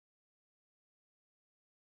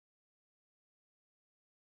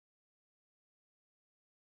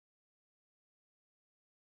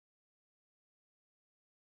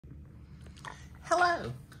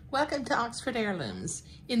Hello, welcome to Oxford Heirlooms.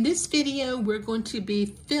 In this video, we're going to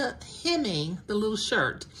be hemming the little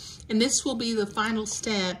shirt, and this will be the final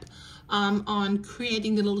step on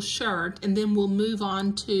creating the little shirt, and then we'll move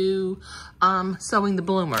on to sewing the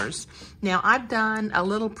bloomers. Now, I've done a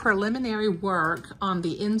little preliminary work on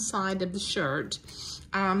the inside of the shirt.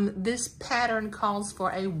 This pattern calls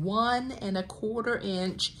for a 1 1/4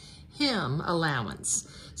 inch hem allowance.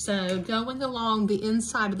 So going along the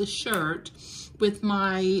inside of the shirt with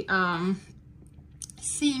my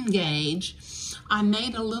seam gauge, I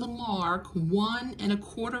made a little mark 1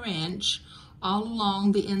 1/4 inch all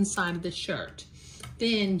along the inside of the shirt.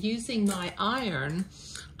 Then using my iron,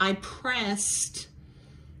 I pressed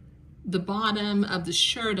the bottom of the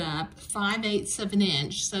shirt up 5/8 of an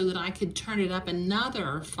inch so that I could turn it up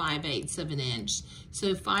another 5/8 of an inch.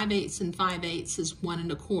 So 5/8 and 5/8 is 1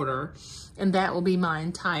 1/4, and that will be my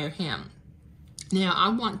entire hem. Now I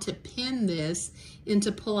want to pin this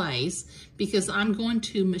into place because I'm going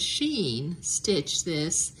to machine stitch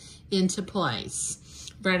this into place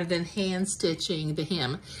rather than hand stitching the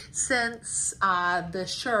hem. Since the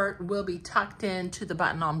shirt will be tucked into the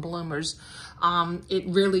button-on bloomers, it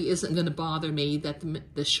really isn't going to bother me that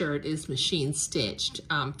the shirt is machine stitched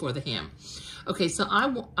for the hem. Okay, so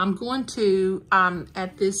I'm going to, I'm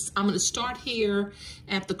going to start here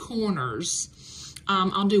at the corners.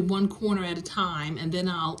 I'll do one corner at a time, and then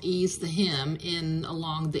I'll ease the hem in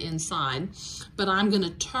along the inside. But I'm going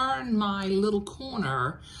to turn my little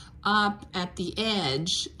corner up at the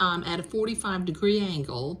edge at a 45-degree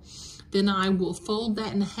angle. Then I will fold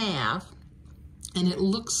that in half, and it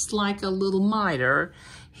looks like a little miter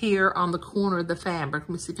here on the corner of the fabric. Let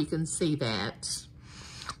me see if you can see that.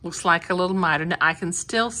 Looks like a little miter. Now I can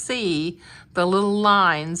still see the little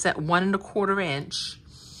lines at 1 1/4 inch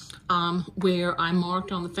where I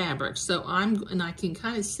marked on the fabric. So and I can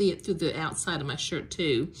kind of see it through the outside of my shirt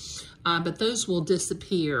too, but those will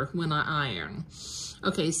disappear when I iron.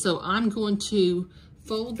 Okay, so I'm going to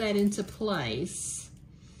fold that into place,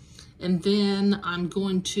 and then I'm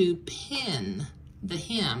going to pin the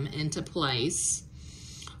hem into place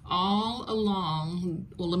all along.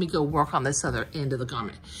 Well, let me go work on this other end of the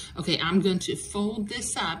garment. Okay, I'm going to fold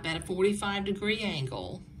this up at a 45-degree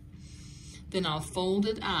angle. Then I'll fold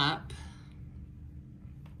it up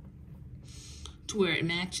to where it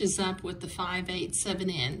matches up with the 5/8 of an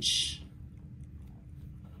inch.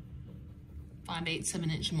 5/8 of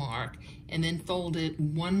an inch mark, and then fold it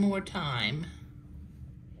one more time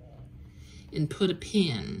and put a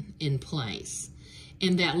pin in place.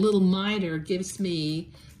 And that little miter gives me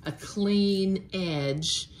a clean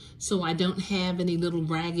edge so I don't have any little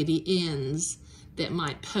raggedy ends that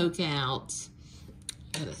might poke out.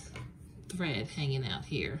 Got a thread hanging out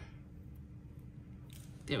here.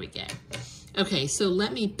 There we go. Okay, so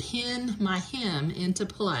let me pin my hem into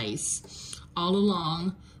place all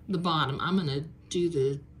along the bottom. I'm going to do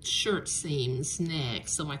the shirt seams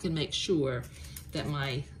next so I can make sure that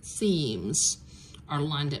my seams are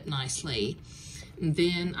lined up nicely. And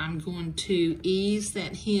then I'm going to ease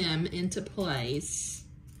that hem into place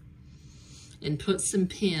and put some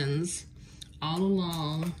pins all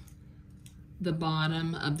along the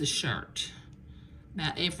bottom of the shirt,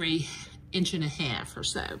 about every 1.5 inches or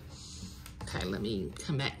so. Okay, let me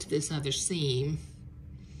come back to this other seam.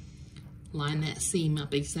 Line that seam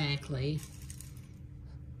up exactly.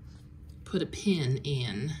 Put a pin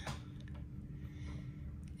in.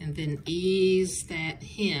 And then ease that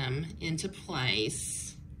hem into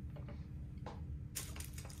place.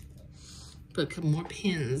 Put a couple more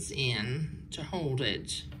pins in to hold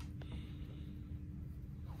it.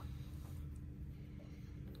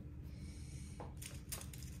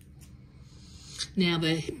 Now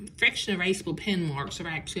the friction erasable pin marks are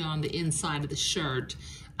actually on the inside of the shirt,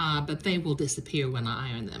 but they will disappear when I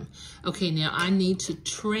iron them. Okay, now I need to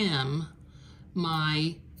trim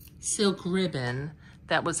my silk ribbon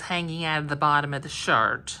that was hanging out of the bottom of the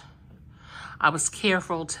shirt. I was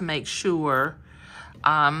careful to make sure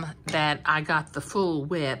that I got the full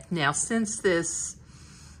width. Now since this,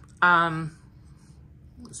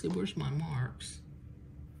 let's see, where's my marks?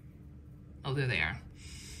 Oh, there they are.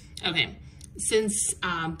 Okay. Since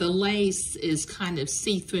the lace is kind of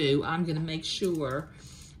see-through, I'm going to make sure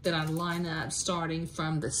that I line up starting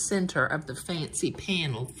from the center of the fancy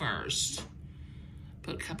panel first.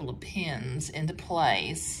 Put a couple of pins into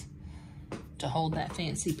place to hold that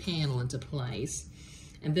fancy panel into place.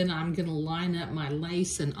 And then I'm going to line up my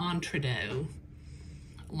lace and entredot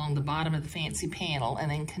along the bottom of the fancy panel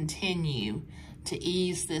and then continue to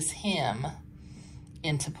ease this hem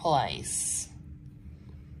into place.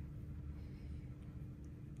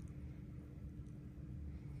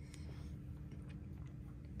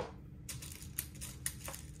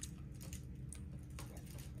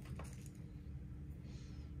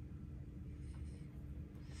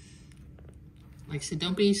 Like I said,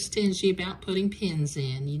 don't be stingy about putting pins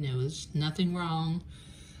in. You know, there's nothing wrong.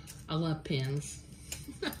 I love pins.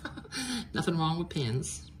 Nothing wrong with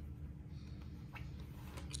pins.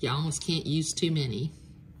 You almost can't use too many.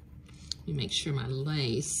 Let me make sure my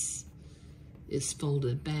lace is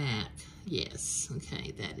folded back. Yes,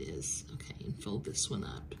 okay, that is. Okay, and fold this one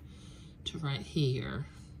up to right here.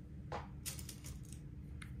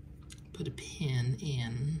 Put a pin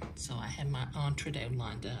in so I have my entredot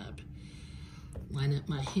lined up. Line up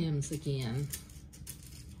my hems again.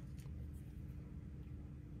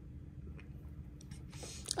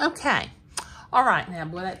 Okay. All right, now,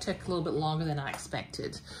 boy, that took a little bit longer than I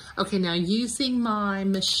expected. Okay, now using my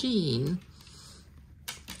machine,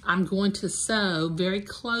 I'm going to sew very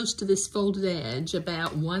close to this folded edge,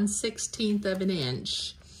 about 1/16 of an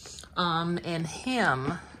inch, and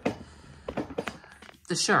hem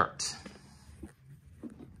the shirt.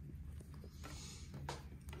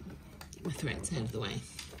 My thread's out of the way.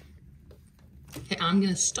 Okay, I'm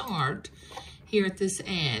going to start here at this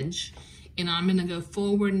edge, and I'm going to go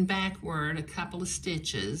forward and backward a couple of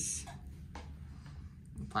stitches.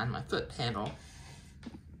 Find my foot pedal.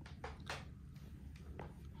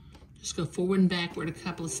 Just go forward and backward a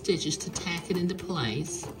couple of stitches to tack it into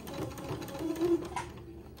place.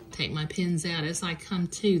 Take my pins out as I come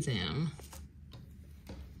to them.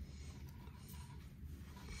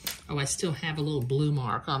 Oh, I still have a little blue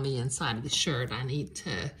mark on the inside of the shirt. I need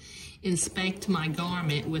to inspect my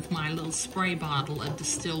garment with my little spray bottle of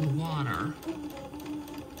distilled water.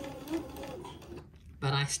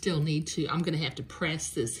 But I still need to, I'm gonna have to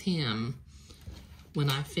press this hem when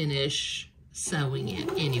I finish sewing it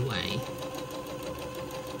anyway.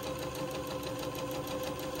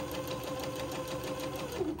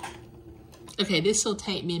 Okay, this will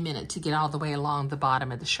take me a minute to get all the way along the bottom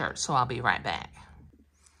of the shirt, so I'll be right back.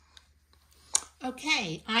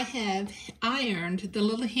 Okay, I have ironed the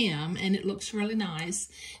little hem and it looks really nice.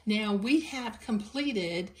 Now we have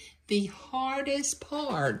completed the hardest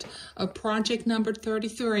part of project number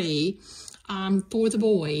 33 for the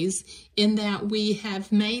boys, in that we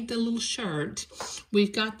have made the little shirt.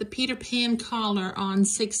 We've got the Peter Pan collar on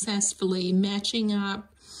successfully, matching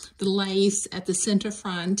up the lace at the center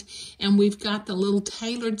front, and we've got the little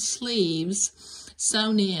tailored sleeves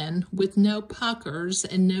sewn in with no puckers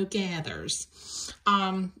and no gathers.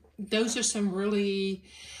 Those are some really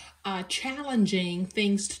challenging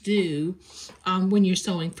things to do when you're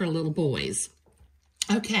sewing for little boys.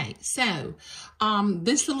 Okay, so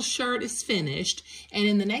this little shirt is finished, and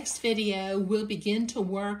in the next video, we'll begin to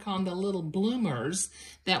work on the little bloomers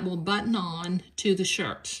that will button on to the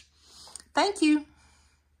shirt. Thank you.